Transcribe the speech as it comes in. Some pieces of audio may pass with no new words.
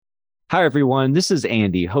Hi, everyone. This is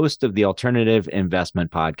Andy, host of the Alternative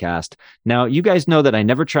Investment Podcast. Now, you guys know that I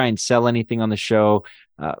never try and sell anything on the show.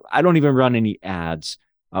 I don't even run any ads.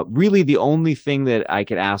 Really, the only thing that I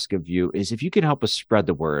could ask of you is if you could help us spread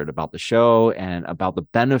the word about the show and about the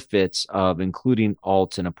benefits of including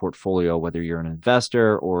alts in a portfolio, whether you're an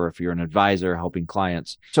investor or if you're an advisor helping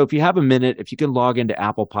clients. So if you have a minute, if you can log into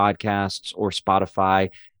Apple Podcasts or Spotify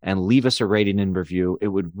and leave us a rating and review, it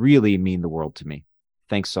would really mean the world to me.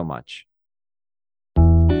 Thanks so much.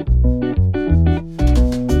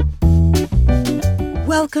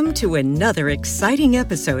 Welcome to another exciting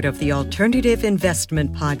episode of the Alternative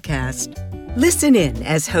Investment Podcast. Listen in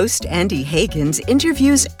as host Andy Higgins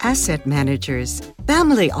interviews asset managers,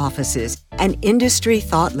 family offices, and industry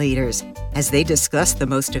thought leaders as they discuss the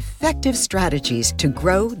most effective strategies to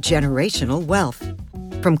grow generational wealth.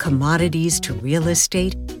 From commodities to real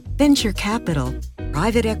estate, venture capital,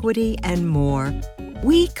 private equity, and more.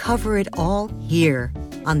 We cover it all here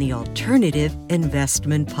on the Alternative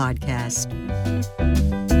Investment Podcast.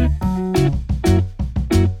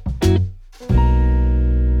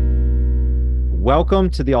 Welcome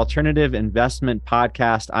to the Alternative Investment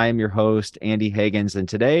Podcast. I am your host, Andy Higgins, and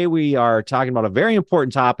today we are talking about a very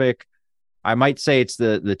important topic. I might say it's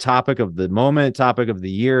the topic of the moment, topic of the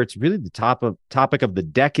year. It's really the topic of the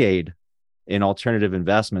decade in alternative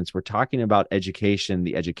investments. We're talking about education,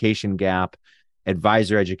 the education gap,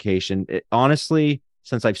 advisor education. Honestly,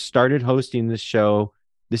 since I've started hosting this show,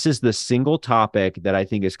 this is the single topic that I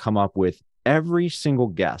think has come up with every single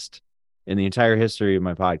guest in the entire history of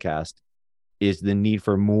my podcast is the need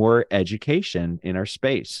for more education in our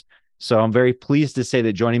space. So I'm very pleased to say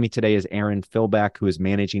that joining me today is Aaron Filbeck, who is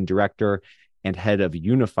Managing Director and Head of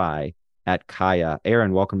UniFi at CAIA.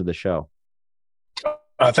 Aaron, welcome to the show.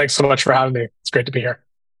 Thanks so much for having me. It's great to be here.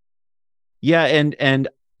 Yeah, and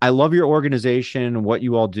I love your organization, what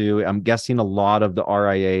you all do. I'm guessing a lot of the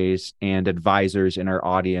RIAs and advisors in our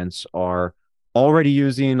audience are already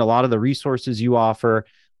using a lot of the resources you offer.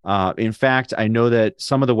 In fact, I know that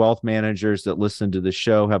some of the wealth managers that listen to the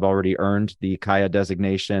show have already earned the CAIA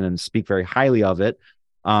designation and speak very highly of it.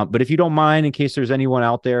 But if you don't mind, in case there's anyone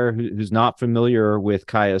out there who's not familiar with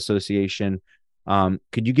CAIA Association,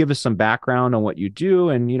 could you give us some background on what you do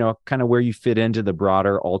and, kind of where you fit into the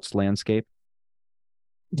broader alts landscape?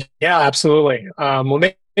 Yeah, absolutely. Well,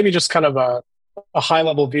 maybe just kind of a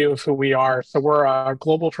high-level view of who we are. So we're a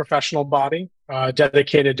global professional body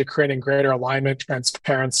dedicated to creating greater alignment,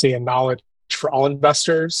 transparency, and knowledge for all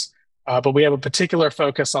investors. But we have a particular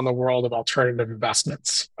focus on the world of alternative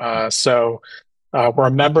investments. So we're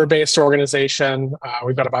a member-based organization.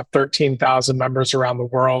 We've got about 13,000 members around the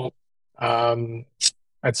world. I'd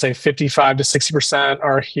say 55 to 60%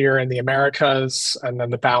 are here in the Americas, and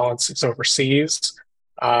then the balance is overseas.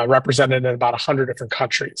 Represented in about 100 different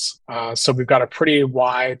countries. So we've got a pretty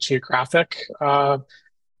wide geographic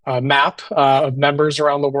map of members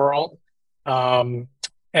around the world. And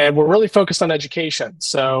we're really focused on education.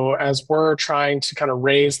 So as we're trying to kind of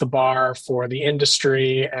raise the bar for the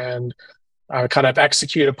industry and kind of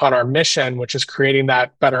execute upon our mission, which is creating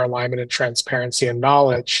that better alignment and transparency and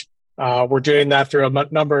knowledge, we're doing that through a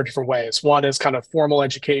number of different ways. One is kind of formal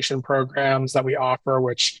education programs that we offer,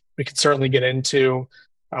 which we can certainly get into.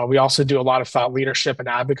 We also do a lot of thought leadership and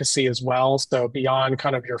advocacy as well. So beyond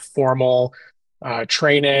kind of your formal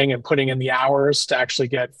training and putting in the hours to actually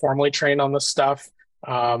get formally trained on this stuff,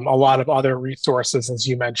 a lot of other resources, as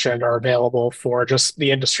you mentioned, are available for just the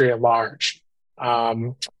industry at large.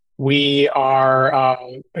 We are,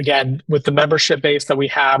 again, with the membership base that we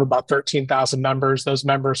have, about 13,000 members. Those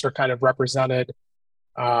members are kind of represented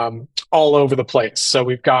all over the place. So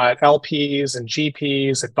we've got LPs and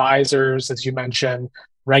GPs, advisors, as you mentioned,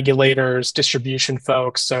 regulators, distribution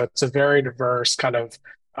folks. So it's a very diverse kind of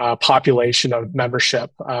population of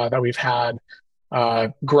membership that we've had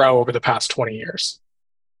grow over the past 20 years.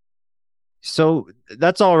 So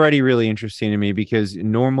that's already really interesting to me because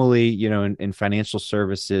normally, in financial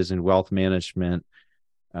services and wealth management,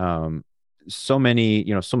 so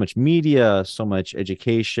many, so much media, so much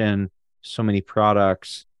education, so many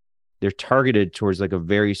products, they're targeted towards like a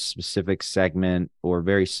very specific segment or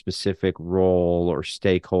very specific role or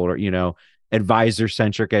stakeholder,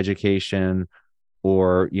 advisor-centric education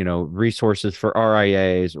or, resources for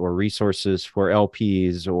RIAs or resources for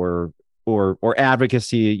LPs or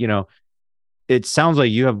advocacy. It sounds like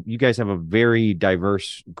you guys have a very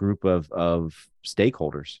diverse group of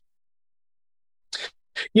stakeholders.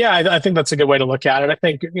 Yeah, I think that's a good way to look at it. I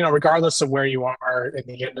think, regardless of where you are in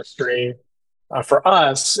the industry, for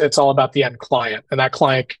us, it's all about the end client, and that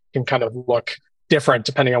client can kind of look different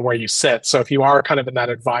depending on where you sit. So if you are kind of in that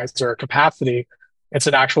advisor capacity, It's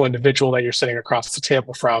an actual individual that you're sitting across the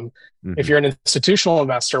table from. If you're an institutional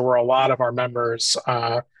investor, where a lot of our members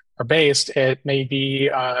are based, it may be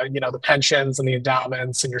the pensions and the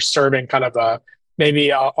endowments, and you're serving kind of maybe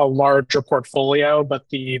a larger portfolio, but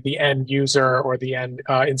the end user or the end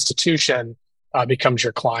institution becomes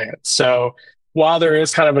your client. So while there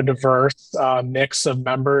is kind of a diverse mix of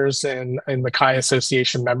members in the CAIA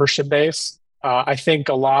Association membership base, I think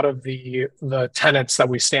a lot of the tenets that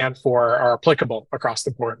we stand for are applicable across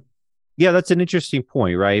the board. Yeah, that's an interesting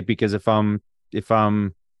point, right? Because if I'm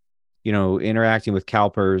interacting with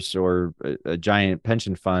CalPERS or a giant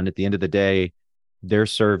pension fund, at the end of the day, they're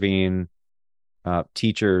serving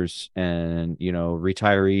teachers and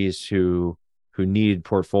retirees who need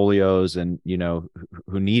portfolios and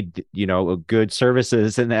who need good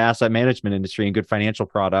services in the asset management industry and good financial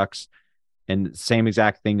products. And the same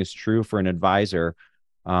exact thing is true for an advisor.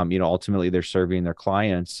 Ultimately they're serving their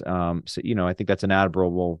clients. So I think that's an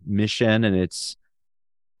admirable mission, and it's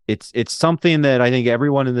something that I think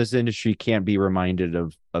everyone in this industry can't be reminded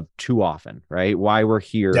of too often, right? Why we're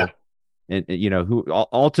here. Yeah. And who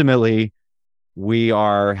ultimately we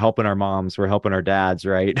are helping our moms, we're helping our dads,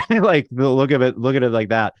 right? Like look at it like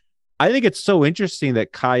that. I think it's so interesting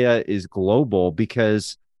that CAIA is global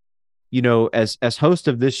because, as host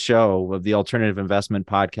of this show, of the Alternative Investment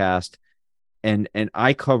Podcast, and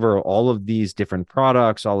I cover all of these different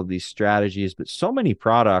products, all of these strategies, but so many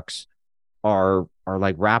products are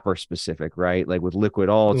like wrapper specific, right? Like with liquid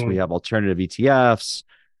alts, we have alternative ETFs,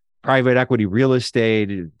 private equity, real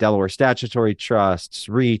estate, Delaware statutory trusts,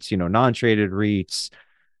 REITs, non-traded REITs.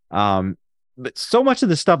 But so much of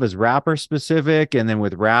the stuff is wrapper specific. And then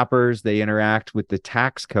with wrappers, they interact with the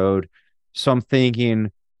tax code. So I'm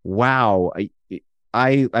thinking, wow,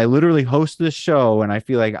 I literally host this show and I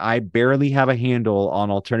feel like I barely have a handle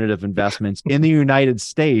on alternative investments in the United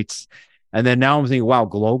States. And then now I'm thinking, wow,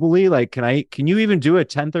 globally, like, can you even do a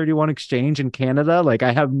 1031 exchange in Canada? Like,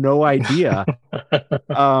 I have no idea.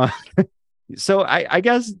 So I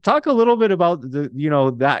guess talk a little bit about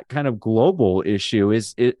that kind of global issue.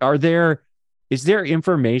 Is there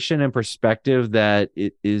information and perspective that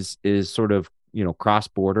it is sort of,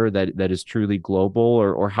 cross-border that is truly global,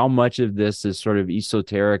 or how much of this is sort of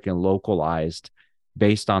esoteric and localized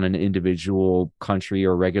based on an individual country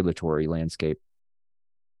or regulatory landscape?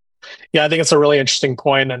 Yeah, I think it's a really interesting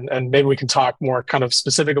point, and maybe we can talk more kind of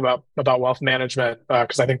specific about wealth management,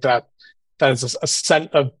 because I think that is a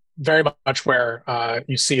set of very much where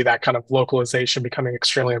you see that kind of localization becoming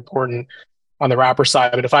extremely important on the wrapper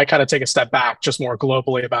side. But if I kind of take a step back, just more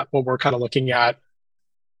globally about what we're kind of looking at,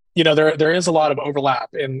 there is a lot of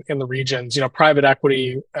overlap in the regions. Private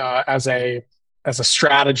equity as a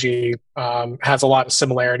strategy has a lot of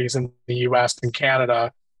similarities in the U.S. and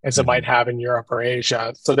Canada as it might have in Europe or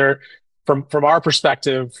Asia. So from our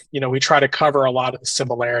perspective, we try to cover a lot of the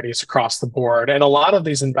similarities across the board. And a lot of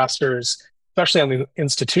these investors, especially on the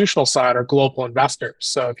institutional side, are global investors.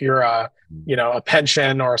 So if you're a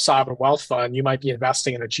pension or a sovereign wealth fund, you might be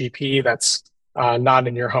investing in a GP that's not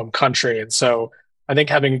in your home country. And so I think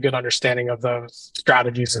having a good understanding of those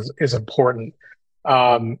strategies is important.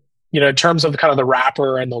 In terms of kind of the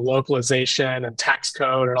wrapper and the localization and tax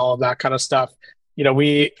code and all of that kind of stuff,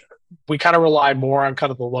 we kind of rely more on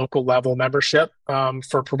kind of the local level membership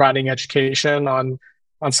for providing education on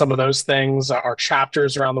some of those things. Our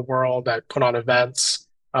chapters around the world that put on events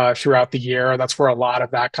throughout the year, that's where a lot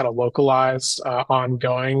of that kind of localized,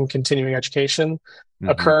 ongoing, continuing education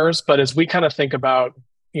occurs. But as we kind of think about,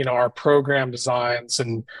 our program designs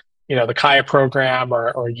and, the CAIA program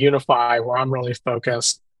or UniFi, where I'm really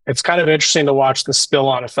focused, it's kind of interesting to watch the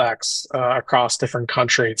spill-on effects across different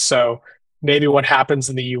countries. So maybe what happens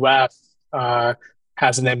in the US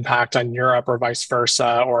has an impact on Europe or vice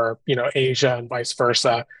versa, or, Asia and vice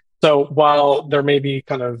versa. So while there may be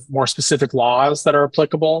kind of more specific laws that are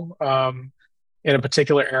applicable in a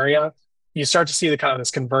particular area, you start to see the kind of this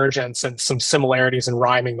convergence and some similarities in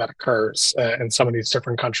rhyming that occurs in some of these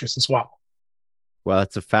different countries as well. Well,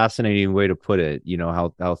 that's a fascinating way to put it,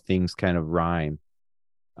 how things kind of rhyme.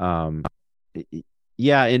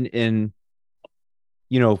 Yeah. And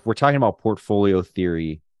if we're talking about portfolio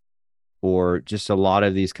theory or just a lot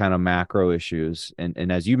of these kind of macro issues, and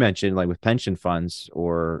as you mentioned, like with pension funds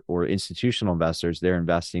or institutional investors, they're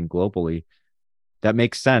investing globally. That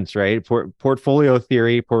makes sense, right? Portfolio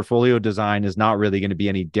theory, portfolio design is not really going to be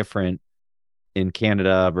any different in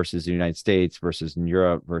Canada versus the United States versus in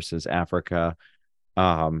Europe versus Africa.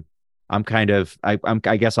 I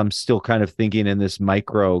guess I'm still kind of thinking in this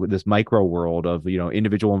micro world of,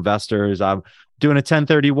 individual investors. I'm doing a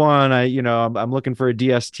 1031. I'm looking for a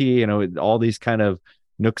DST, all these kind of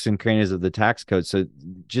nooks and crannies of the tax code. So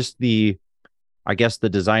just I guess the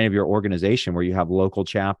design of your organization where you have local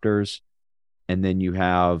chapters and then you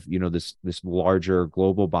have, this larger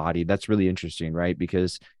global body. That's really interesting, right?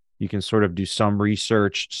 Because you can sort of do some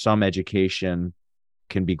research, some education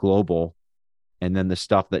can be global, and then the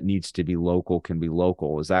stuff that needs to be local can be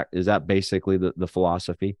local. Is that basically the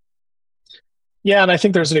philosophy? Yeah, and I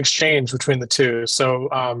think there's an exchange between the two.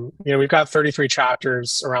 So, we've got 33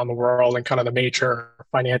 chapters around the world and kind of the major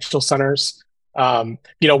financial centers.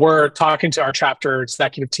 We're talking to our chapter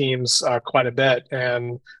executive teams quite a bit,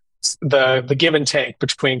 and the give and take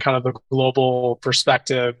between kind of the global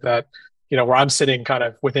perspective that, where I'm sitting kind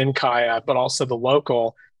of within CAIA, but also the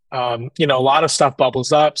local, a lot of stuff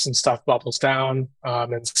bubbles up, some stuff bubbles down.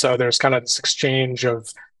 And so there's kind of this exchange of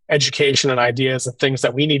education and ideas and things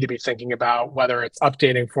that we need to be thinking about, whether it's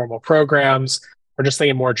updating formal programs or just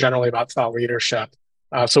thinking more generally about thought leadership.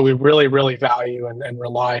 So we really, really value and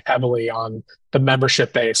rely heavily on the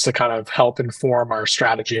membership base to kind of help inform our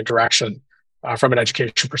strategy and direction from an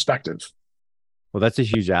education perspective. Well, that's a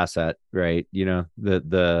huge asset, right?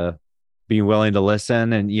 The being willing to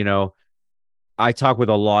listen. And, I talk with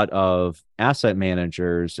a lot of asset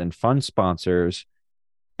managers and fund sponsors,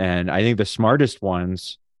 and I think the smartest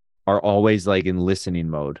ones are always like in listening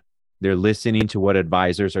mode. They're listening to what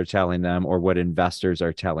advisors are telling them or what investors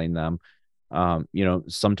are telling them.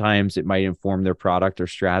 Sometimes it might inform their product or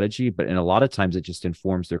strategy, but in a lot of times it just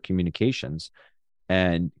informs their communications.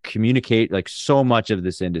 And communicate, like so much of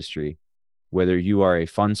this industry, whether you are a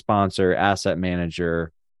fund sponsor, asset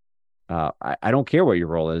manager, I don't care what your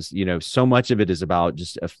role is, so much of it is about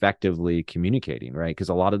just effectively communicating, right? Because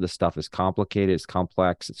a lot of the stuff is complicated, it's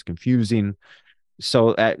complex, it's confusing.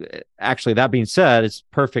 So actually, that being said, it's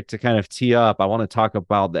perfect to kind of tee up. I want to talk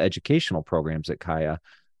about the educational programs at CAIA.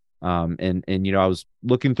 And I was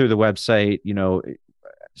looking through the website,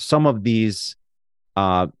 some of these,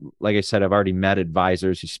 like I said, I've already met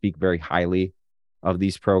advisors who speak very highly of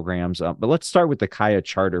these programs. But let's start with the CAIA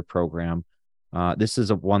Charter program. This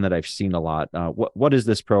is one that I've seen a lot. What is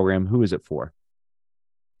this program? Who is it for?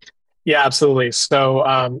 Yeah, absolutely. So,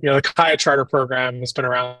 the CAIA Charter program has been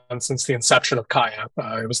around since the inception of CAIA.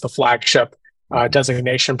 It was the flagship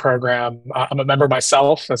designation program. I'm a member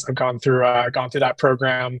myself, as I've gone through that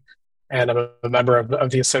program, and I'm a member of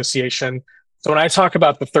the association. So when I talk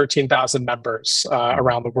about the 13,000 members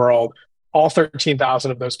around the world, all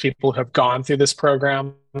 13,000 of those people have gone through this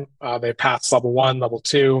program. They passed level 1, level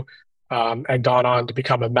 2, and gone on to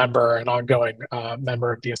become a member, an ongoing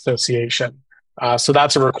member of the association. So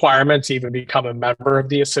that's a requirement to even become a member of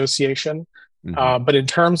the association. Mm-hmm. But in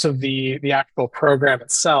terms of the actual program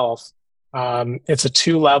itself, it's a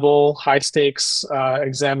 2-level high-stakes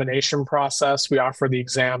examination process. We offer the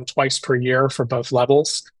exam twice per year for both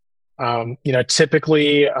levels.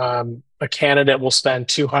 Typically, a candidate will spend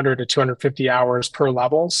 200 to 250 hours per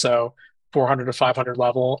level, so 400 to 500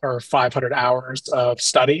 level or 500 hours of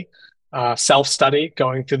study, self-study,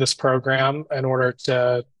 going through this program in order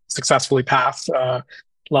to successfully pass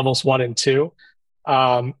levels 1 and 2.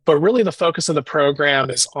 But really the focus of the program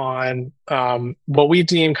is on what we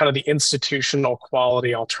deem kind of the institutional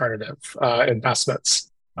quality alternative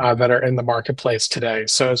investments that are in the marketplace today.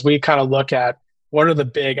 So as we kind of look at what are the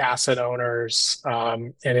big asset owners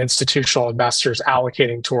and institutional investors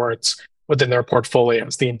allocating towards within their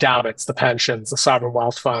portfolios, the endowments, the pensions, the sovereign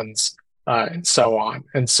wealth funds, and so on.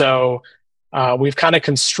 And so we've kind of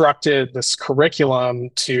constructed this curriculum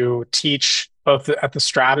to teach both at the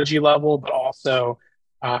strategy level, but also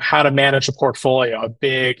how to manage a portfolio, a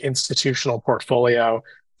big institutional portfolio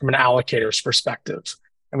from an allocator's perspective.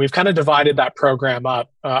 And we've kind of divided that program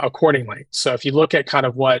up accordingly. So if you look at kind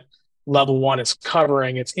of what level 1 is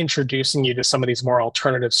covering, it's introducing you to some of these more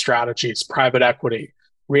alternative strategies, private equity,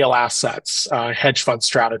 real assets, hedge fund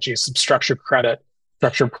strategies, some structured credit,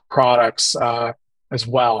 structured products as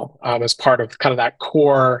well, as part of kind of that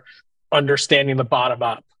core understanding the bottom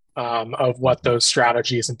up of what those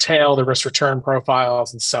strategies entail, the risk return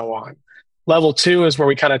profiles, and so on. Level 2 is where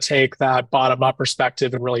we kind of take that bottom up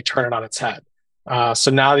perspective and really turn it on its head. So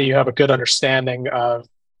now that you have a good understanding of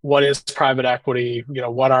what is private equity,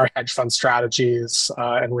 what are hedge fund strategies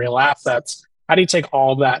and real assets, how do you take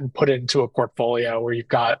all of that and put it into a portfolio where you've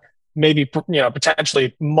got maybe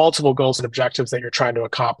potentially multiple goals and objectives that you're trying to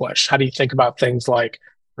accomplish? How do you think about things like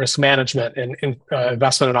risk management and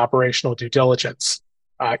investment and operational due diligence,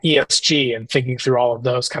 ESG, and thinking through all of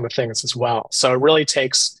those kind of things as well? So it really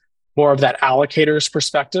takes more of that allocator's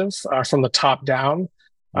perspective from the top down.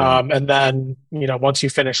 And then, once you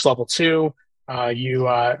finish level 2, you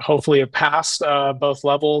hopefully have passed both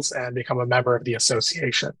levels and become a member of the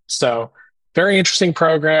association. So Very interesting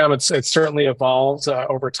program. It's certainly evolved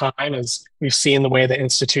over time as we've seen the way that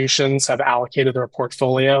institutions have allocated their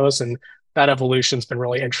portfolios, and that evolution's been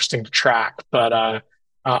really interesting to track. But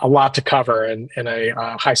a lot to cover in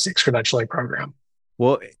a high stakes credentialing program.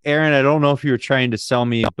 Well, Aaron, I don't know if you were trying to sell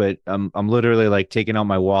me, but I'm literally like taking out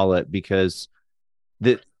my wallet because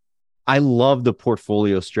I love the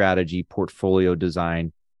portfolio strategy, portfolio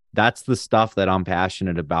design. That's the stuff that I'm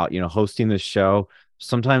passionate about. Hosting this show.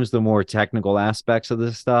 Sometimes the more technical aspects of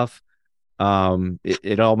this stuff,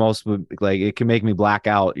 it almost like it can make me black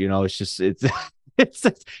out. It's just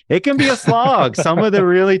it can be a slog. Some of the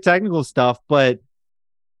really technical stuff, but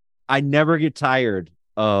I never get tired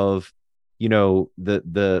of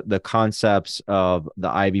the concepts of the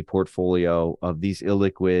Ivy portfolio, of these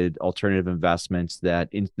illiquid alternative investments that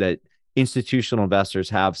institutional investors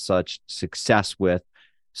have such success with.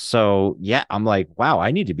 So yeah, I'm like, wow,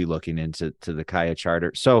 I need to be looking into the CAIA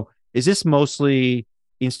charter. So is this mostly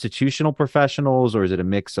institutional professionals, or is it a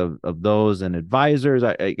mix of those and advisors?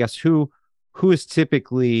 I guess who is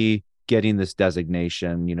typically getting this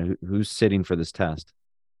designation? Who's sitting for this test?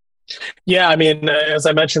 Yeah, I mean, as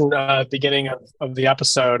I mentioned at the beginning of the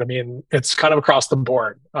episode, I mean, it's kind of across the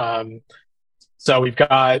board. So we've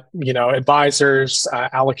got, advisors,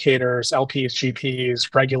 allocators, LPs,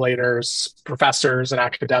 GPs, regulators, professors, and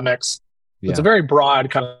academics. Yeah. It's a very broad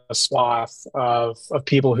kind of swath of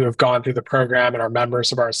people who have gone through the program and are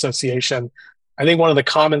members of our association. I think one of the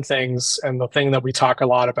common things, and the thing that we talk a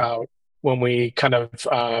lot about when we kind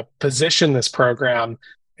of position this program,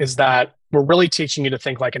 is that we're really teaching you to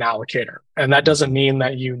think like an allocator. And that doesn't mean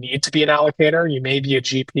that you need to be an allocator. You may be a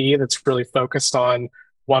GP that's really focused on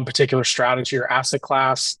one particular strategy or asset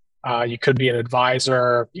class. You could be an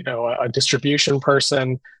advisor, a distribution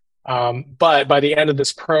person. But by the end of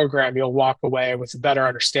this program, you'll walk away with a better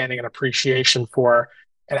understanding and appreciation for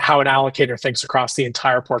how an allocator thinks across the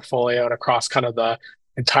entire portfolio and across kind of the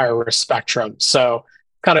entire risk spectrum. So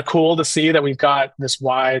kind of cool to see that we've got this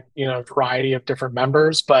wide, variety of different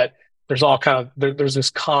members, but there's this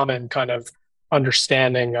common kind of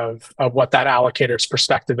understanding of what that allocator's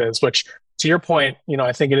perspective is, which, to your point,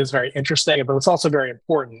 I think it is very interesting, but it's also very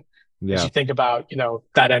important as you think about,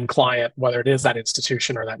 that end client, whether it is that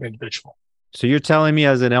institution or that individual. So you're telling me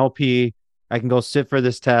as an LP, I can go sit for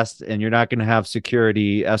this test and you're not going to have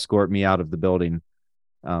security escort me out of the building?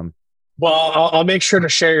 Well, I'll make sure to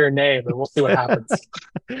share your name and we'll see what happens.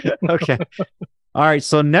 Okay. All right.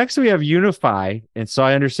 So next we have UniFi. And so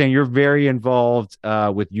I understand you're very involved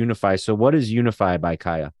with UniFi. So what is UniFi by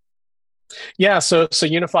CAIA? Yeah. So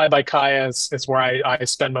UniFi by CAIA is where I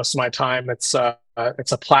spend most of my time. It's a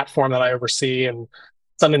platform that I oversee and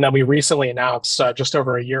something that we recently announced just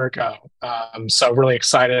over a year ago. So really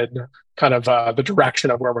excited kind of the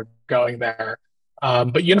direction of where we're going there.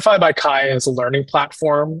 But UniFi by CAIA is a learning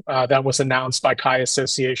platform that was announced by CAIA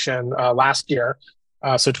Association last year,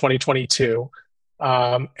 so 2022.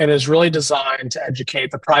 And is really designed to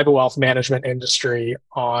educate the private wealth management industry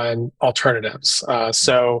on alternatives.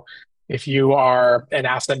 So if you are an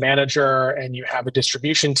asset manager and you have a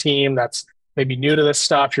distribution team that's maybe new to this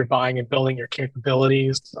stuff, you're buying and building your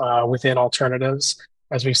capabilities within alternatives,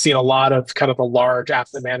 as we've seen a lot of kind of the large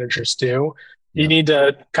asset managers do, you need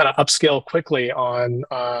to kind of upskill quickly on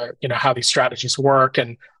how these strategies work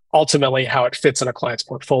and ultimately how it fits in a client's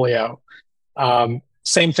portfolio.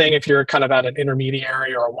 Same thing if you're kind of at an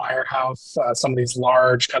intermediary or a wirehouse, some of these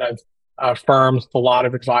large kind of firms, a lot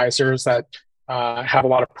of advisors that have a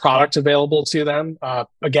lot of product available to them.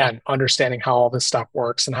 Again, understanding how all this stuff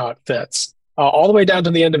works and how it fits. All the way down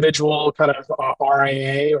to the individual kind of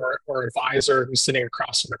RIA or advisor who's sitting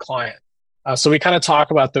across from the client. So we kind of talk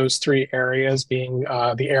about those three areas being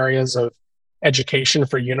the areas of education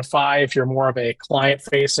for UniFi if you're more of a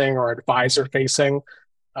client-facing or advisor-facing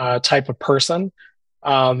type of person.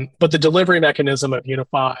 But the delivery mechanism of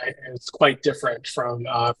UniFi is quite different from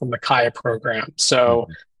the CAIA program. So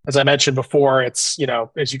as I mentioned before, it's,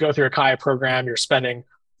 as you go through a CAIA program, you're spending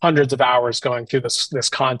hundreds of hours going through this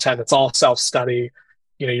content. It's all self-study.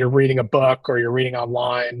 You're reading a book or you're reading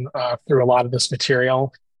online through a lot of this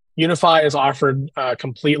material. UniFi is offered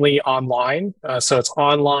completely online. So it's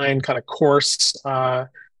online kind of course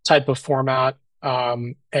type of format.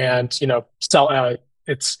 And,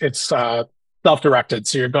 it's self-directed.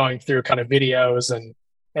 So you're going through kind of videos and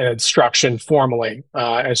instruction formally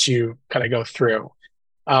as you kind of go through.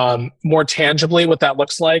 More tangibly, what that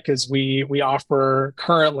looks like is we offer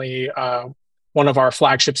currently one of our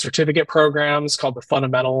flagship certificate programs called the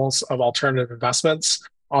Fundamentals of Alternative Investments.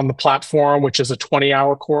 on the platform, which is a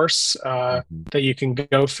 20-hour course that you can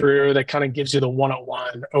go through that kind of gives you the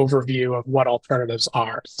 101 overview of what alternatives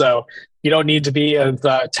are. So you don't need to be as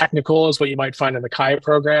technical as what you might find in the CAIA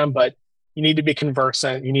program, but you need to be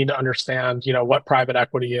conversant. You need to understand, what private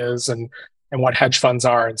equity is and what hedge funds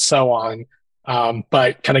are and so on.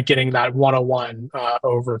 But kind of getting that 101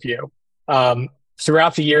 overview.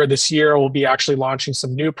 Throughout the year, this year, we'll be actually launching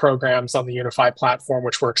some new programs on the UniFi platform,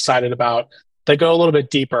 which we're excited about. They go a little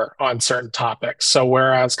bit deeper on certain topics. So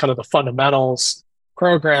whereas kind of the fundamentals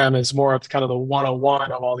program is more of kind of the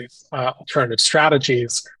 101 of all these alternative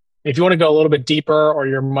strategies, if you want to go a little bit deeper or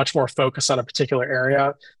you're much more focused on a particular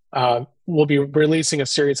area, we'll be releasing a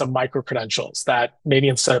series of micro-credentials that maybe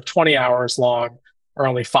instead of 20 hours long are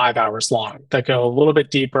only 5 hours long that go a little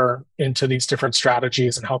bit deeper into these different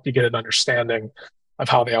strategies and help you get an understanding of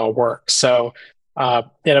how they all work. So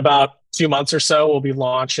in about 2 months or so, we'll be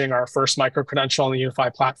launching our first micro-credential on the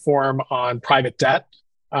UniFi platform on private debt.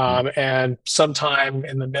 And sometime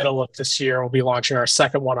in the middle of this year, we'll be launching our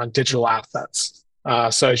second one on digital assets.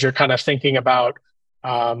 So as you're kind of thinking about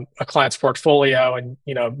a client's portfolio and,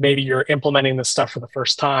 maybe you're implementing this stuff for the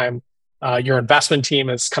first time, your investment team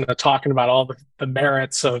is kind of talking about all the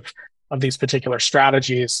merits of these particular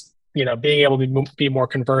strategies, being able to be more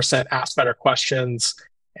conversant, ask better questions,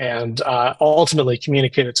 and ultimately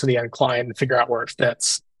communicate it to the end client and figure out where it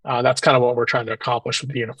fits. That's kind of what we're trying to accomplish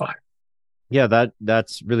with UniFi. Yeah,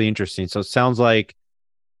 that's really interesting. So it sounds like,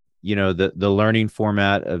 the learning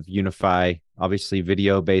format of UniFi, obviously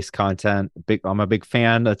video-based content. I'm a big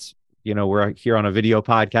fan. That's, we're here on a video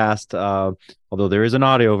podcast, although there is an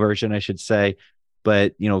audio version, I should say.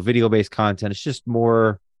 But, video-based content, it's just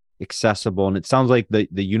more accessible. And it sounds like the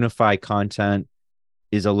UniFi content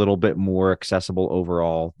is a little bit more accessible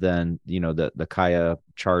overall than, the CAIA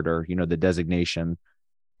charter, the designation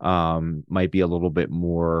might be a little bit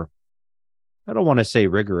more, I don't want to say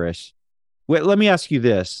rigorous. Wait, let me ask you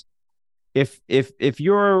this. If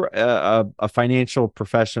you're a financial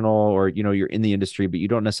professional or, you're in the industry, but you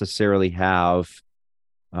don't necessarily have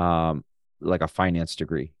like a finance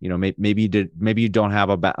degree, maybe you don't have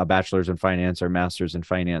a bachelor's in finance or master's in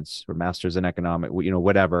finance or master's in economic,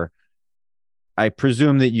 whatever. I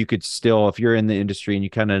presume that you could still, if you're in the industry and you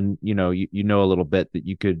kind of, you know a little bit, that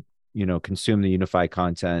you could, consume the UniFi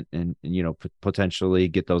content and potentially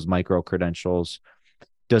get those micro credentials.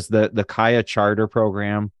 Does the CAIA charter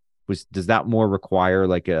program, does that more require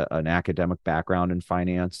like an academic background in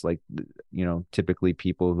finance? Like, typically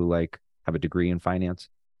people who like have a degree in finance?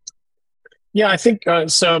 Yeah, I think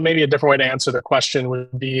so. Maybe a different way to answer the question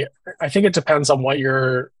would be, I think it depends on what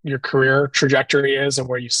your career trajectory is and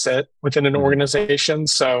where you sit within an organization.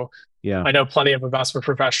 So yeah, I know plenty of investment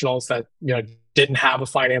professionals that didn't have a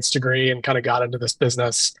finance degree and kind of got into this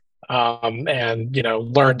business and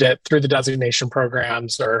learned it through the designation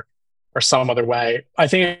programs or some other way. I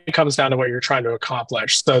think it comes down to what you're trying to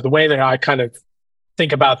accomplish. So the way that I kind of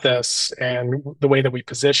think about this and the way that we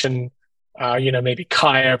position maybe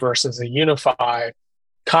CAIA versus a UniFi.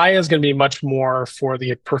 CAIA is going to be much more for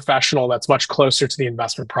the professional that's much closer to the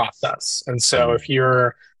investment process. And so if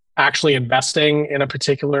you're actually investing in a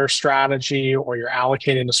particular strategy or you're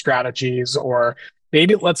allocating to strategies, or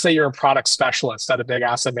maybe let's say you're a product specialist at a big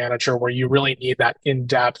asset manager where you really need that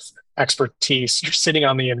in-depth expertise, you're sitting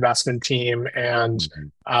on the investment team and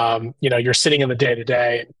you're sitting in the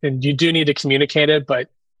day-to-day and you do need to communicate it, but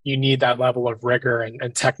you need that level of rigor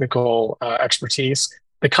and technical expertise.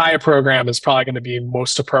 The CAIA program is probably going to be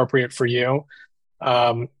most appropriate for you.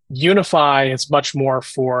 UniFi is much more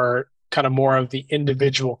for kind of more of the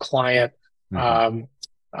individual client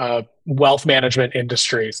wealth management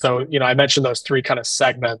industry. So, I mentioned those three kind of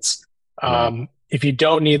segments. If you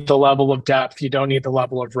don't need the level of depth, you don't need the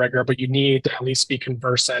level of rigor, but you need to at least be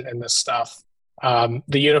conversant in this stuff, the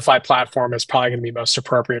UniFi platform is probably going to be most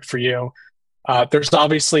appropriate for you. There's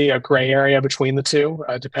obviously a gray area between the two,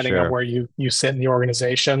 depending on where you sit in the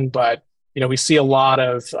organization. But, we see a lot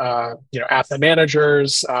of, asset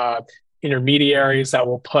managers, intermediaries that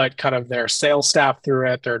will put kind of their sales staff through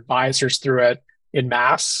it, their advisors through it in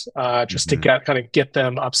mass, just to get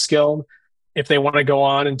them upskilled. If they want to go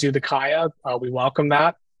on and do the CAIA, we welcome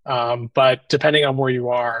that. But depending on where you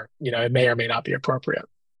are, it may or may not be appropriate.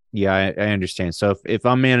 Yeah, I understand. So if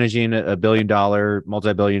I'm managing a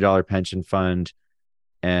multi-billion-dollar pension fund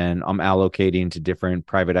and I'm allocating to different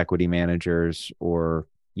private equity managers or,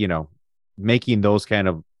 making those kind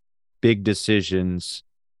of big decisions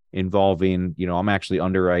involving, I'm actually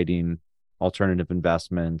underwriting alternative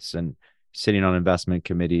investments and sitting on investment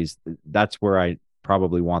committees, that's where I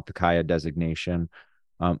probably want the CAIA designation.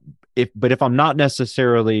 If I'm not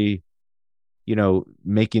necessarily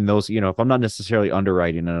making those, if I'm not necessarily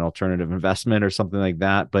underwriting an alternative investment or something like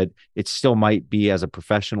that, but it still might be as a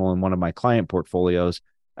professional in one of my client portfolios,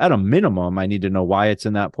 at a minimum, I need to know why it's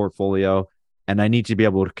in that portfolio. And I need to be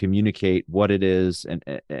able to communicate what it is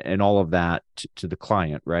and all of that to the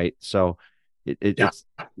client. Right. So it's,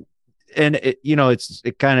 and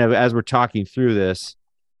it kind of, as we're talking through this,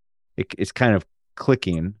 it's kind of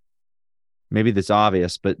clicking. Maybe that's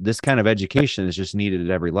obvious, but this kind of education is just needed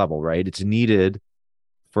at every level, right? It's needed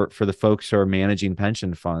for the folks who are managing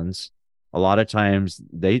pension funds. A lot of times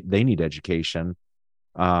they need education.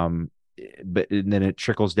 But then it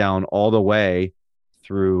trickles down all the way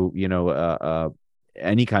through,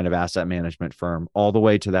 any kind of asset management firm, all the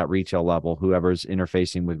way to that retail level. Whoever's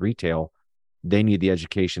interfacing with retail, they need the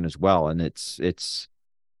education as well. And it's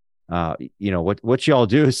what y'all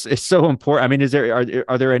do is so important. I mean,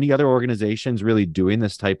 are there any other organizations really doing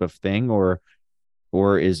this type of thing, or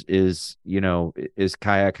is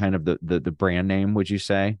CAIA kind of the brand name, would you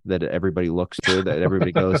say, that everybody looks to, that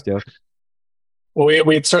everybody goes to? Well,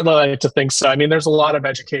 we'd certainly like to think so. I mean, there's a lot of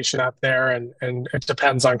education out there, and it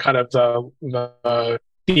depends on kind of the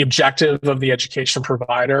objective of the education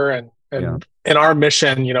provider. And in our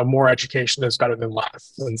mission, more education is better than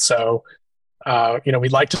less. And so,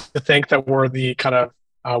 we'd like to think that we're the kind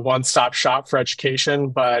of one-stop shop for education.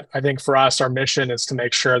 But I think for us, our mission is to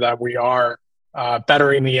make sure that we are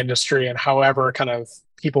bettering the industry, and however kind of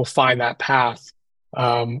people find that path,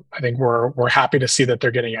 I think we're happy to see that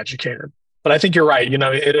they're getting educated. But I think you're right.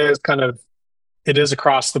 It is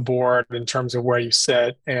across the board in terms of where you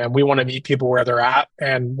sit, and we want to meet people where they're at,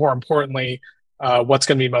 and more importantly, what's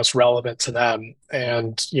going to be most relevant to them,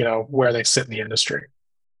 and where they sit in the industry.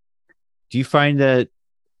 Do you find that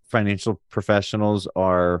financial professionals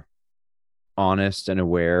are honest and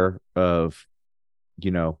aware of,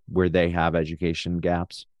 where they have education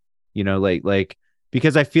gaps?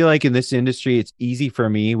 Because I feel like in this industry, it's easy for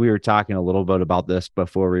me. We were talking a little bit about this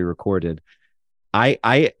before we recorded.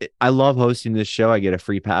 I love hosting this show. I get a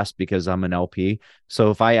free pass because I'm an LP. So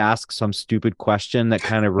if I ask some stupid question that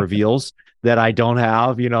kind of reveals that I don't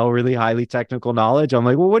have, really highly technical knowledge, I'm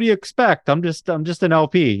like, well, what do you expect? I'm just an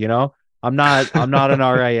LP, I'm not an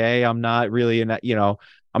RIA. I'm not really I'm an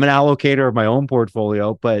allocator of my own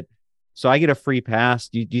portfolio, but so I get a free pass.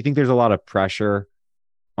 Do you think there's a lot of pressure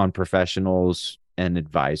on professionals and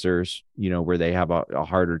advisors, where they have a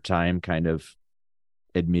harder time kind of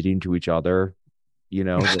admitting to each other,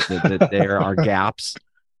 that there are gaps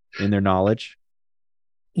in their knowledge?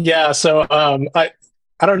 Yeah. So I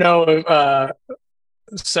don't know.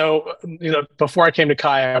 So, before I came to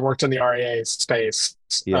CAIA, I worked in the RIA space.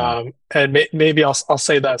 Yeah. And maybe I'll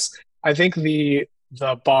say this. I think the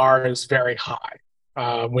bar is very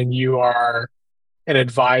high when you are an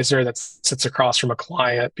advisor that sits across from a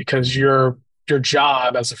client, because your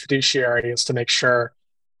job as a fiduciary is to make sure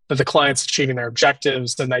that the client's achieving their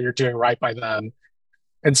objectives and that you're doing right by them.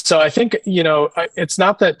 And so I think, it's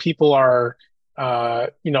not that people are,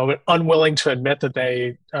 unwilling to admit that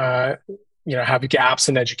they, have gaps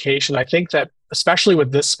in education. I think that especially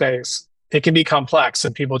with this space, it can be complex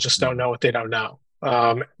and people just don't know what they don't know.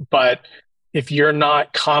 But if you're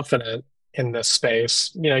not confident in this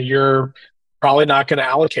space, you're probably not going to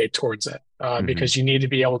allocate towards it because you need to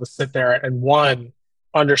be able to sit there and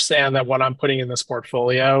understand that what I'm putting in this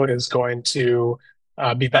portfolio is going to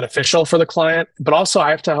be beneficial for the client, but also I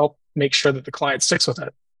have to help make sure that the client sticks with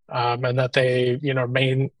it and that they,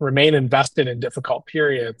 remain invested in difficult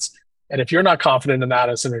periods. And if you're not confident in that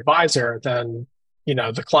as an advisor, then,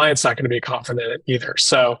 the client's not going to be confident either.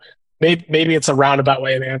 So maybe it's a roundabout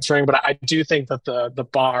way of answering, but I do think that the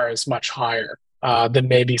bar is much higher than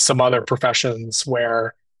maybe some other professions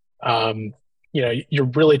where, you're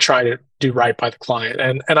really trying to do right by the client.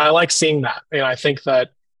 And I like seeing that. I think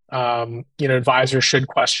that, advisors should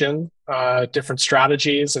question different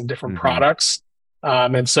strategies and different products.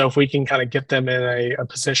 And so if we can kind of get them in a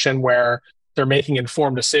position where they're making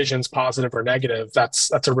informed decisions, positive or negative,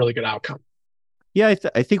 that's a really good outcome. Yeah,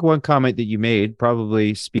 I think one comment that you made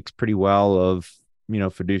probably speaks pretty well of,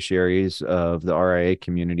 fiduciaries of the RIA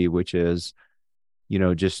community, which is,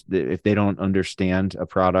 just if they don't understand a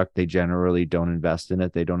product, they generally don't invest in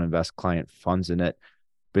it. They don't invest client funds in it.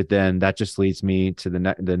 But then that just leads me to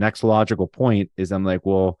the next logical point is I'm like,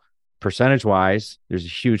 well, percentage wise, there's a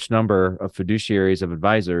huge number of fiduciaries of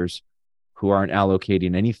advisors who aren't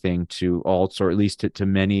allocating anything to alts, or at least to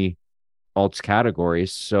many alts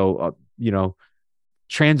categories. So,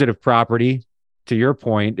 transitive property, to your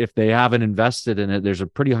point, if they haven't invested in it, there's a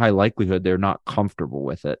pretty high likelihood they're not comfortable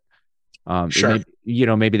with it. Sure.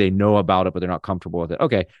 Maybe they know about it, but they're not comfortable with it.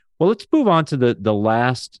 Okay. Well, let's move on to the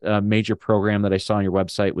last major program that I saw on your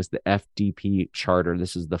website was the FDP charter.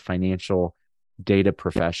 This is the financial data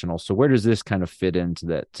professional. So where does this kind of fit into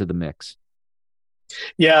the mix?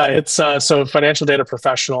 Yeah, it's so financial data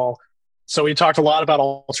professional. So we talked a lot about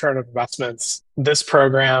alternative investments. This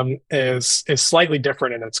program is slightly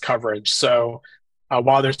different in its coverage. So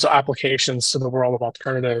while there's applications to the world of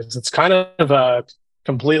alternatives, it's kind of a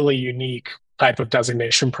completely unique type of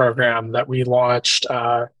designation program that we launched.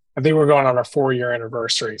 I think we're going on our 4-year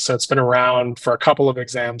anniversary. So it's been around for a couple of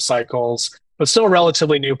exam cycles, but still a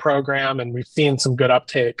relatively new program. And we've seen some good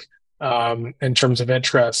uptake in terms of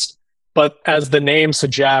interest. But as the name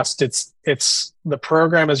suggests, it's the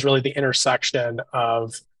program is really the intersection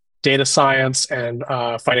of data science and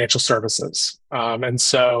financial services. And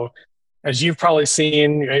so, as you've probably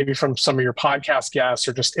seen, maybe from some of your podcast guests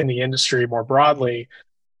or just in the industry more broadly,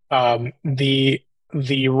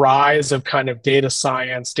 the rise of kind of data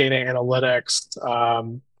science, data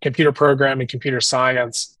analytics, computer programming, computer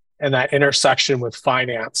science, and that intersection with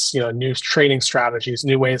finance, new trading strategies,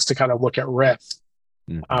 new ways to kind of look at risk.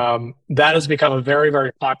 That has become a very,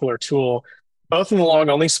 very popular tool, both in the long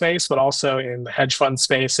only space, but also in the hedge fund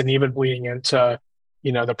space and even bleeding into,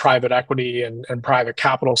 the private equity and private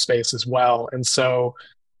capital space as well. And so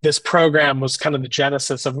this program was kind of the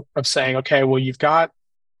genesis of saying, okay, well, you've got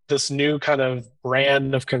this new kind of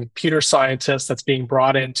brand of computer scientists that's being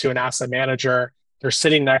brought into an asset manager. They're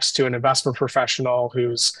sitting next to an investment professional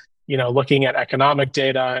who's looking at economic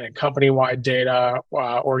data and company-wide data,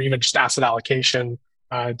 or even just asset allocation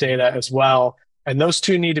data as well. And those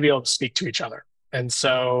two need to be able to speak to each other. And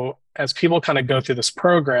so as people kind of go through this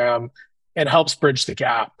program, it helps bridge the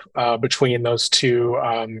gap between those two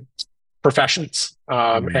professions,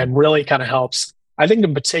 and really kind of helps, I think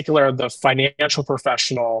in particular, the financial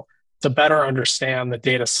professional to better understand the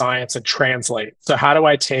data science and translate. So how do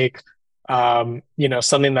I take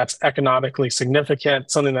something that's economically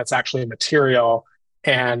significant, something that's actually material,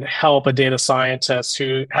 and help a data scientist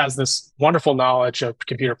who has this wonderful knowledge of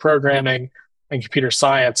computer programming and computer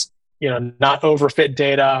science, not overfit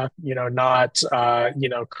data, not,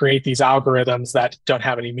 create these algorithms that don't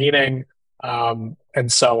have any meaning, and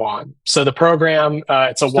so on. So the program,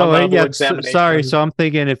 it's a one-level examination. Sorry, so I'm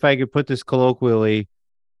thinking if I could put this colloquially,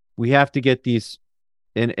 we have to get these,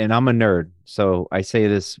 and I'm a nerd, so I say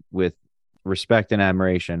this with respect and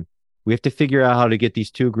admiration. We have to figure out how to get these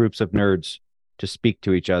two groups of nerds to speak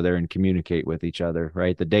to each other and communicate with each other,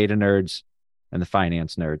 right? The data nerds and the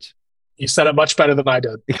finance nerds. You said it much better than I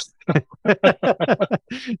did. But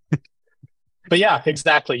yeah,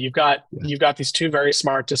 exactly. You've got these two very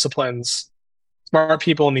smart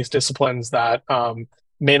people in these disciplines that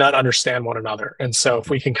may not understand one another. And so if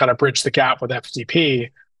we can kind of bridge the gap with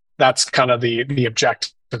FDP, that's kind of the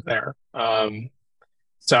objective there.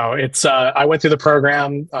 So it's I went through the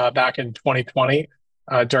program back in 2020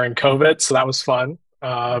 during COVID, so that was fun.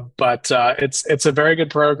 But it's a very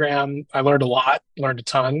good program. I learned a lot, learned a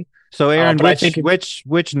ton. So Aaron, which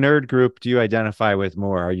nerd group do you identify with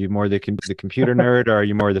more? Are you more the computer nerd, or are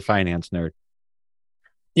you more the finance nerd?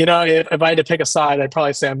 If I had to pick a side, I'd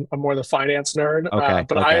probably say I'm more the finance nerd. Okay,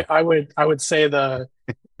 but okay. I would say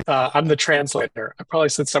I'm the translator. I probably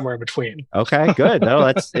sit somewhere in between. Okay, good. No,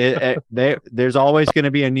 that's it. There's always going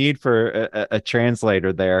to be a need for a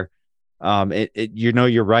translator there.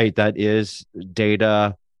 You're right. That is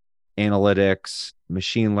data analytics,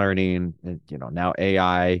 machine learning, and now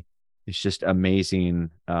AI. It's just amazing.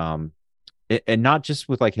 And not just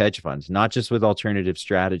with like hedge funds, not just with alternative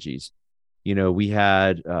strategies. We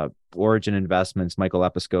had Origin Investments, Michael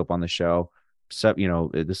Episcope on the show. So,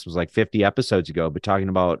 this was like 50 episodes ago, but talking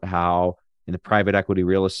about how in the private equity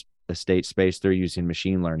real estate space, they're using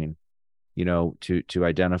machine learning, to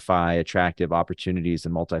identify attractive opportunities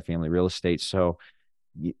in multifamily real estate. So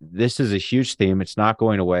this is a huge theme. It's not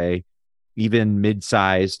going away. Even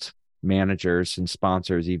mid-sized managers and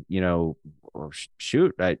sponsors, even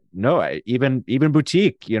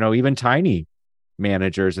boutique, even tiny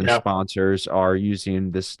managers and sponsors are using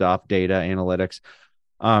this stuff, data analytics.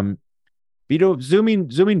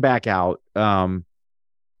 Zooming back out, I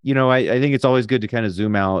think it's always good to kind of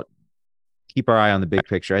zoom out, keep our eye on the big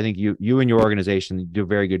picture. I think you and your organization do a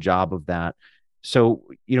very good job of that. So,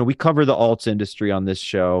 we cover the alts industry on this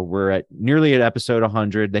show. We're nearly at episode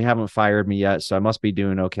 100. They haven't fired me yet, so I must be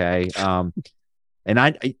doing okay. And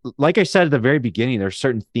I like I said at the very beginning, there's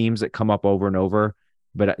certain themes that come up over and over,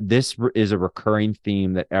 but this is a recurring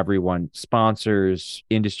theme that everyone, sponsors,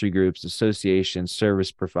 industry groups, associations,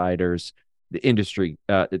 service providers, the industry,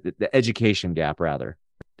 the education gap,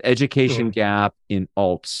 gap in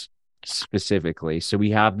alts specifically. So we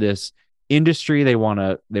have this industry. They want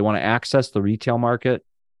to access the retail market.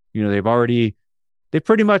 They've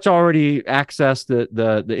pretty much already accessed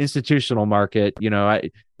the institutional market.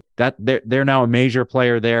 That they're now a major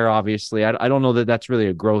player there. Obviously, I don't know that that's really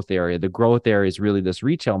a growth area. The growth area is really this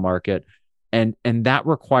retail market, and that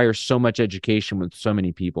requires so much education with so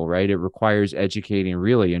many people, right? It requires educating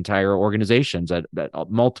really entire organizations at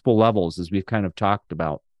multiple levels, as we've kind of talked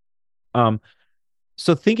about.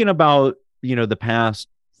 So thinking about the past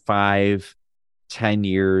 5-10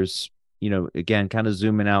 years, again, kind of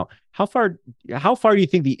zooming out, how far do you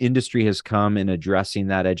think the industry has come in addressing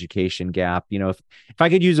that education gap? If I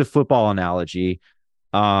could use a football analogy,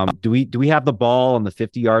 do we have the ball on the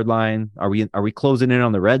 50-yard line? Are we closing in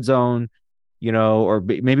on the red zone? Or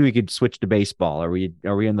maybe we could switch to baseball. Are we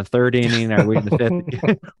in the third inning? Are we in the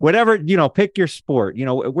fifth? Whatever, pick your sport.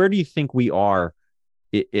 Where do you think we are,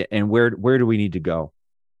 and where do we need to go?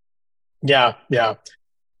 Yeah.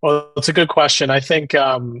 Well, it's a good question. I think,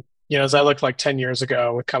 as I looked like 10 years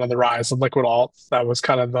ago with kind of the rise of liquid alts, that was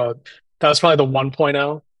probably the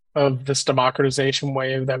 1.0 of this democratization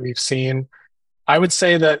wave that we've seen. I would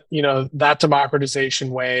say that, that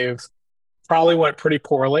democratization wave probably went pretty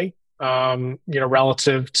poorly,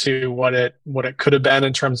 relative to what it could have been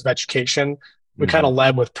in terms of education. We kind of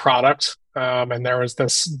led with product, and there was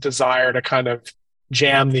this desire to kind of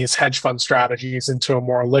jam these hedge fund strategies into a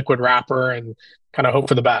more liquid wrapper and kind of hope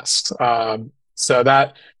for the best. So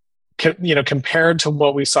that, compared to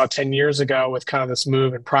what we saw 10 years ago with kind of this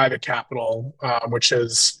move in private capital, which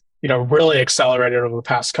is, really accelerated over the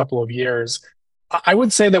past couple of years, I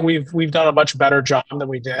would say that we've done a much better job than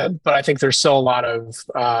we did, but I think there's still a lot of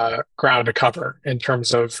ground to cover in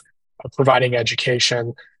terms of providing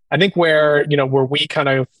education. I think where we kind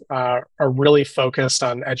of are really focused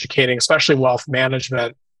on educating, especially wealth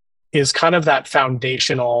management, is kind of that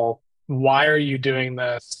foundational, why are you doing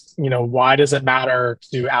this? Why does it matter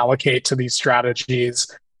to allocate to these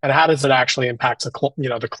strategies? And how does it actually impact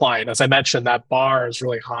the client? As I mentioned, that bar is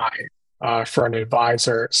really high for an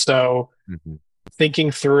advisor. So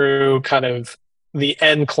thinking through kind of the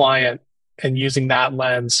end client and using that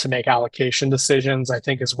lens to make allocation decisions, I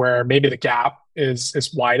think is where maybe the gap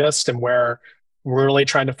is widest and where we're really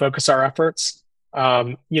trying to focus our efforts.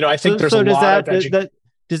 I think there's a lot of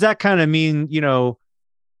does that kind of mean,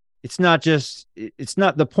 it's not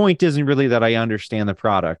the point isn't really that I understand the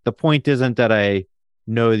product. The point isn't that I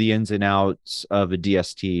know the ins and outs of a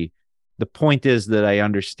DST. The point is that I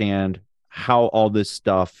understand how all this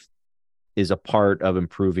stuff is a part of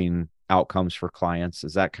improving outcomes for clients.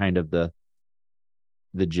 Is that kind of the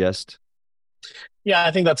gist? Yeah,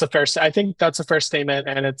 I think that's a fair statement.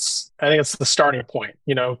 And I think it's the starting point,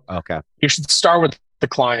 Okay. You should start with the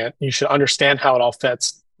client. You should understand how it all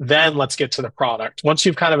fits. Then let's get to the product. Once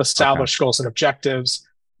you've kind of established goals and objectives,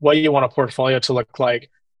 what you want a portfolio to look like,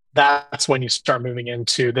 that's when you start moving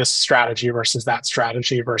into this strategy versus that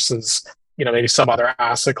strategy versus, maybe some other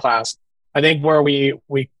asset class. I think where we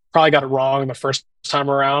probably got it wrong the first time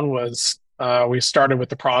around was we started with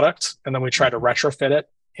the product and then we tried to retrofit it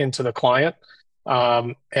into the client.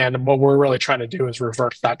 And what we're really trying to do is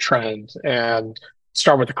reverse that trend and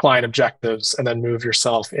start with the client objectives and then move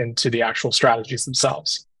yourself into the actual strategies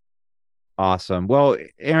themselves. Awesome. Well,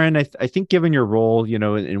 Aaron, I think given your role,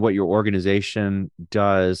 in what your organization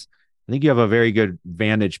does, I think you have a very good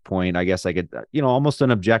vantage point. I guess I could, almost an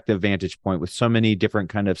objective vantage point with so many different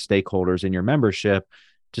kind of stakeholders in your membership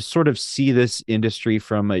to sort of see this industry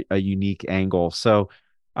from a unique angle. So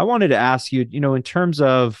I wanted to ask you, in terms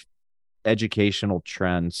of educational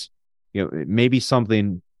trends, maybe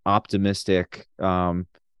something optimistic,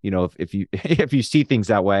 if you see things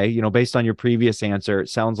that way, based on your previous answer, it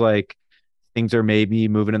sounds like things are maybe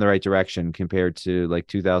moving in the right direction compared to like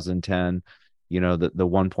 2010, the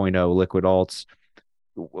 1.0 liquid alts.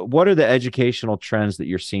 What are the educational trends that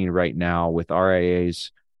you're seeing right now with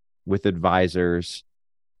RIAs, with advisors?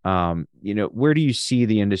 Where do you see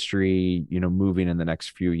the industry, moving in the next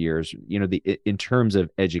few years, in terms of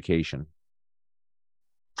education?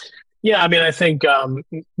 Yeah, I think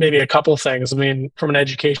maybe a couple of things. From an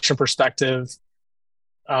education perspective,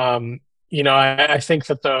 I think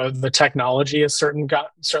that the technology has certainly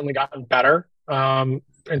gotten better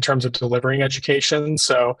in terms of delivering education.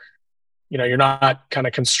 So, you're not kind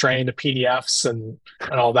of constrained to PDFs and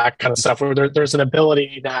all that kind of stuff. There's an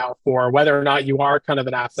ability now for whether or not you are kind of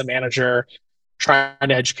an asset manager trying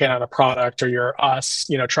to educate on a product, or you're us,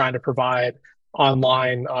 trying to provide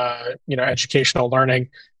online, educational learning.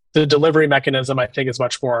 The delivery mechanism, I think, is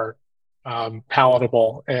much more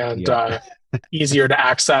palatable and easier to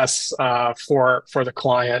access for the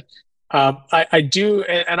client. I do,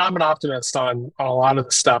 and I'm an optimist on a lot of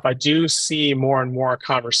the stuff. I do see more and more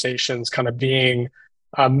conversations kind of being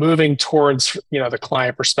moving towards, the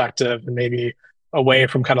client perspective and maybe away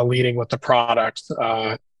from kind of leading with the product,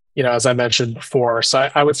 as I mentioned before. So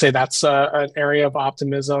I would say that's an area of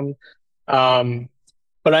optimism.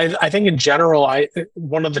 But I think in general,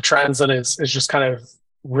 one of the trends that is just kind of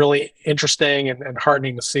really interesting and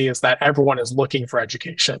heartening to see is that everyone is looking for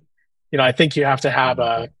education. I think you have to have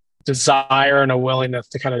a desire and a willingness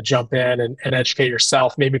to kind of jump in and educate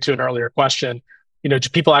yourself. Maybe to an earlier question, do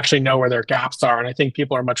people actually know where their gaps are? And I think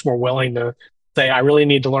people are much more willing to say, I really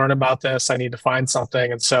need to learn about this. I need to find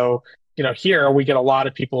something. And so, here we get a lot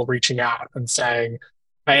of people reaching out and saying,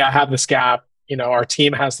 hey, I have this gap. Our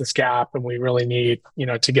team has this gap and we really need,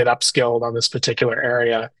 to get upskilled on this particular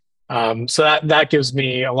area. So that gives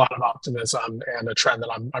me a lot of optimism and a trend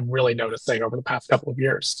that I'm really noticing over the past couple of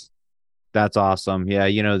years. That's awesome.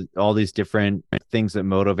 Yeah. All these different things that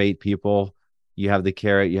motivate people. You have the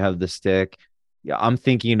carrot, you have the stick. Yeah. I'm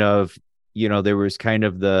thinking of, there was kind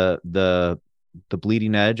of the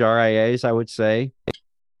bleeding edge RIAs, I would say,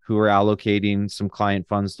 who were allocating some client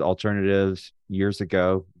funds to alternatives years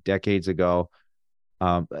ago, decades ago.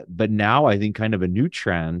 But now I think kind of a new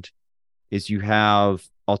trend is you have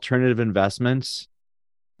alternative investments.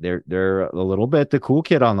 They're a little bit the cool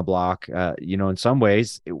kid on the block, in some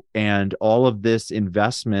ways. And all of this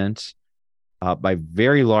investment by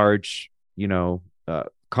very large,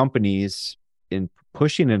 companies in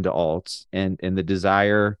pushing into alts and the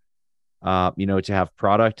desire, to have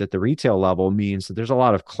product at the retail level means that there's a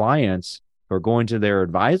lot of clients who are going to their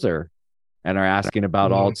advisor and are asking about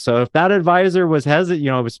alts. So if that advisor was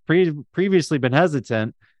hesitant, was previously been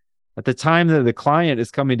hesitant, at the time that the client is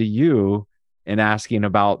coming to you and asking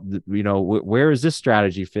about, where does this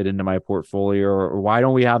strategy fit into my portfolio, or why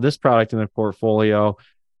don't we have this product in the portfolio?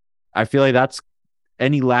 I feel like that's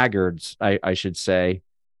any laggards, I should say,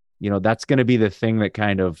 that's going to be the thing that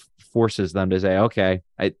kind of forces them to say, okay,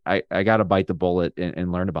 I got to bite the bullet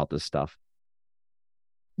and learn about this stuff.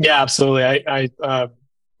 Yeah, absolutely. I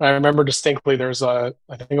remember distinctly there's I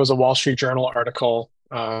think it was a Wall Street Journal article,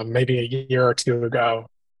 maybe a year or two ago,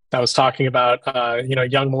 that was talking about,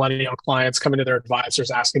 young millennial clients coming to their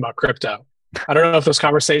advisors asking about crypto. I don't know if those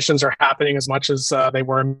conversations are happening as much as they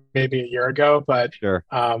were maybe a year ago, but sure.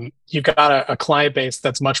 You've got a client base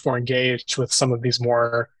that's much more engaged with some of these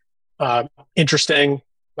more interesting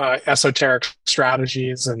esoteric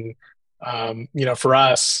strategies. And, for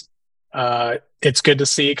us, it's good to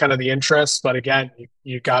see kind of the interest, but again,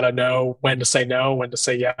 you got to know when to say no, when to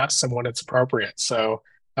say yes, and when it's appropriate. So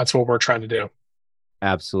that's what we're trying to do.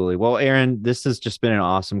 Absolutely. Well, Aaron, this has just been an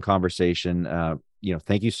awesome conversation.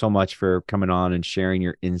 Thank you so much for coming on and sharing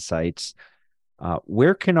your insights.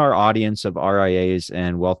 Where can our audience of RIAs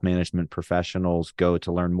and wealth management professionals go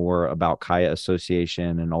to learn more about CAIA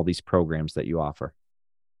Association and all these programs that you offer?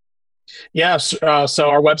 Yes. So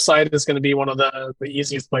our website is going to be one of the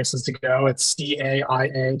easiest places to go. It's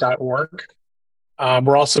CAIA.org.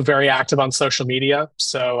 We're also very active on social media.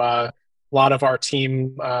 So a lot of our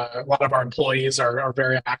team, a lot of our employees are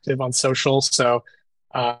very active on social. So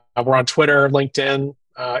we're on Twitter, LinkedIn,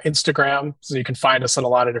 Instagram. So you can find us in a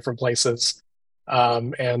lot of different places.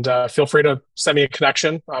 And feel free to send me a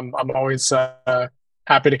connection. I'm always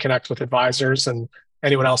happy to connect with advisors and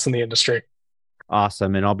anyone else in the industry.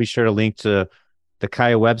 Awesome. And I'll be sure to link to the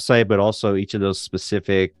CAIA website, but also each of those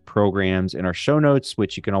specific programs in our show notes,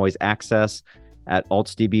 which you can always access at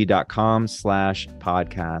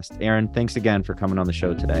altsdb.com/podcast. Aaron, thanks again for coming on the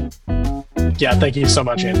show today. Yeah, thank you so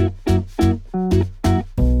much, Andy.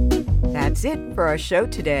 That's it for our show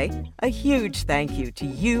today. A huge thank you to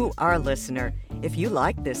you, our listener. If you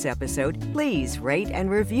like this episode, please rate and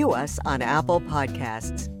review us on Apple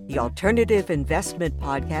Podcasts. The Alternative Investment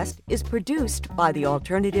Podcast is produced by the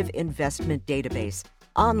Alternative Investment Database,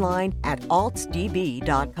 online at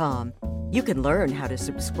altsdb.com. You can learn how to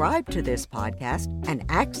subscribe to this podcast and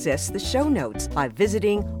access the show notes by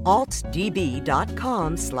visiting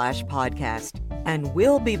altsdb.com/podcast. And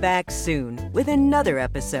we'll be back soon with another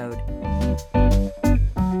episode.